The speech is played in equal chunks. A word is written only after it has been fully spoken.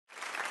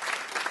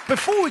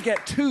before we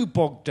get too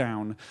bogged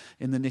down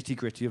in the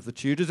nitty-gritty of the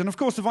Tudors and, of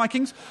course, the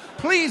Vikings,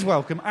 please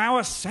welcome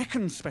our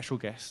second special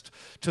guest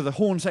to the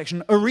Horne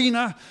section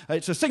arena.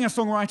 It's a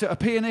singer-songwriter, a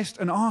pianist,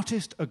 an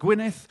artist, a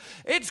Gwyneth.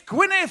 It's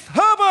Gwyneth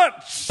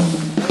Herbert!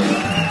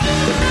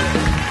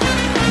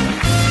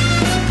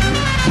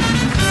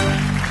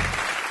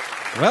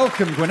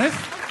 Welcome,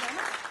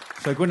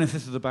 Gwyneth. So, Gwyneth,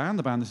 this is the band.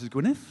 The band, this is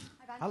Gwyneth.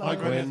 Hello. Hi,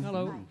 Gwyneth.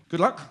 Hello.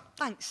 Good luck.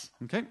 Thanks.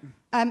 Okay.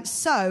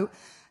 So,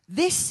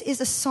 this is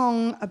a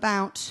song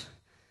about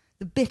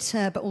the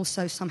bitter but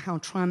also somehow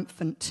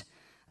triumphant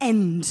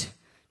end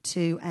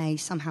to a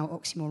somehow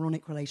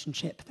oxymoronic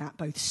relationship that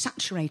both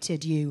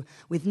saturated you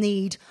with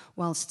need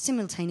whilst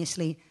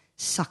simultaneously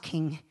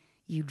sucking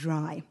you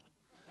dry.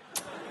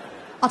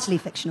 Utterly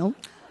fictional.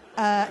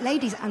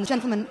 Ladies and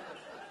gentlemen,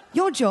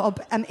 your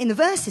job, in the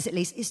verses at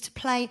least, is to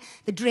play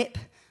the drip,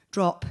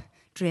 drop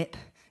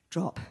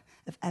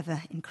of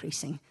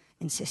ever-increasing,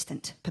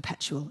 insistent,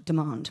 perpetual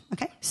demand.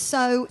 OK?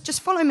 So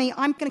just follow me.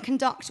 I'm going to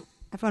conduct.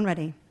 Everyone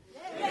ready?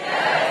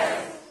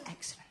 Yes!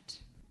 Excellent.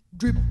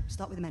 Drip.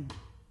 Start with the men.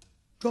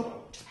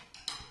 Drop.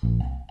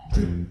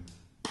 Drip.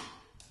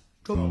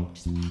 Drop.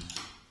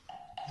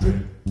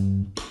 Drip.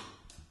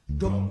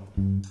 Drop.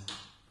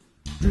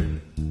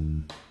 Drip.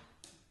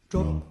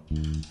 Drop.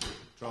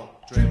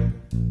 Drop, drip.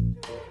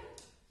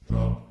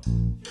 Drop.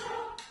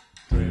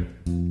 Drip.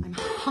 I'm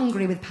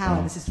hungry with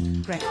power. This is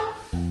great.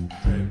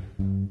 Drip.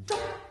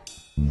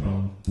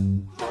 Drop.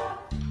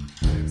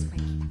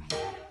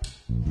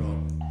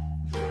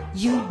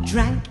 You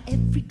drank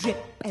every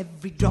drip,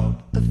 every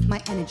drop of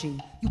my energy.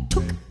 You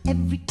took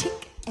every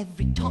tick,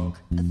 every talk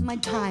of my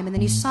time, and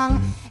then you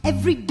sung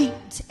every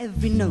beat,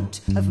 every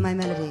note of my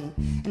melody,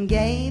 and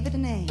gave it a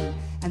name.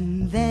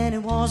 And then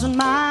it wasn't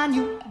mine.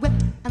 You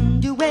wept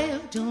and you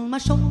wailed till my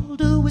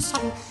shoulder was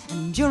sodden,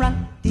 and you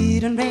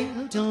ranted and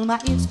railed till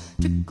my ears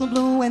trickled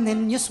blue, and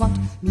then you swamped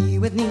me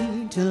with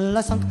need till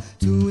I sunk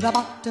to the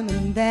bottom,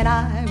 and then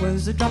I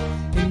was a drop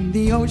in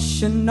the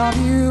ocean of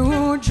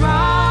you.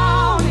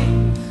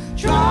 Drowning,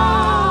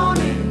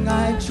 drowning,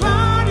 I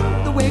drowned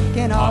in the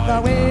waking of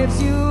the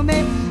waves you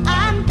made,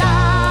 and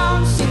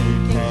down,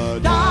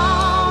 sinking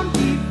down,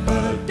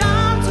 deeper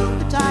down, so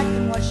that I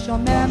can wash your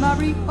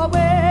memory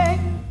away.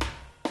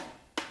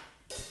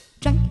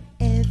 Drank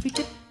every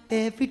drip,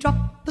 every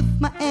drop of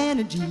my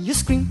energy. You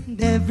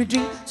screamed every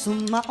dream, so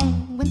my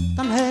own went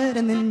unheard,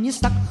 and then you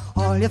stuck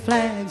all your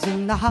flags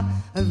in the heart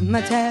of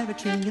my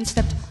territory and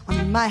stepped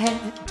on my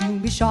head to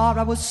be sure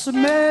I was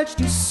submerged.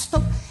 You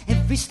stole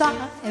every star,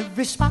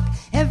 every spark,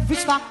 every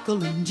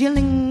sparkle, and you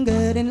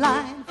lingered in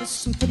line for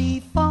some pity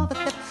for the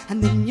theft,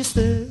 and then you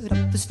stirred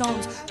up the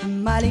storms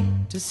from my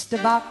latest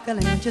debacle,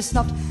 and you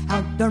snuffed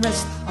out the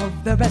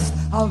rest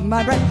of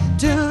my breath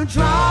to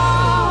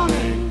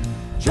drowning,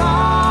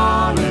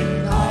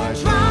 drowning, I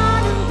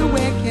drowned in the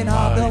waking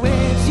of the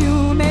waves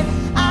you made,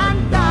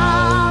 and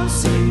down,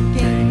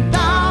 sinking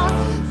down,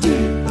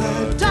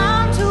 deeper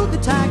down, till the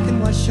tide can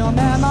wash your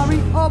memory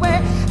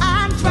away,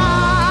 and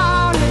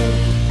drowning,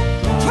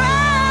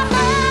 drowning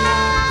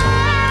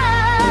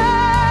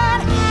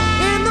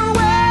in the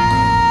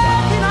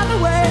waking of the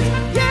waves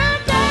you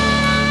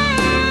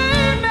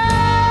gave me,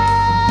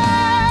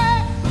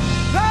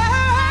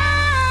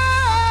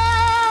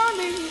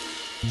 drowning,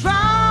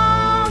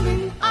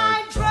 drowning, I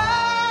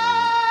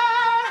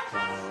drown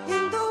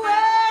in the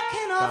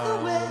waking of the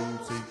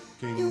waves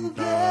you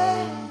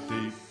gave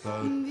deeper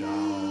me.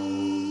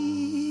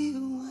 down.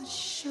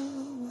 Wash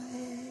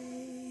away.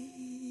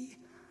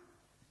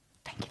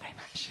 Thank you very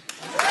much.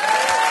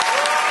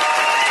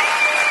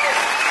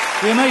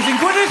 The amazing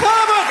Gwyneth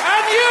Herbert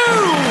and you!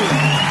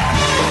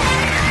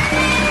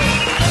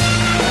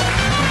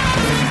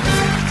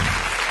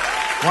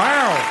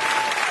 Wow.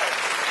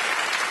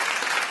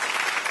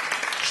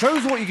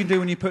 Shows what you can do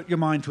when you put your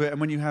mind to it and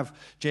when you have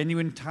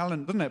genuine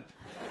talent, doesn't it?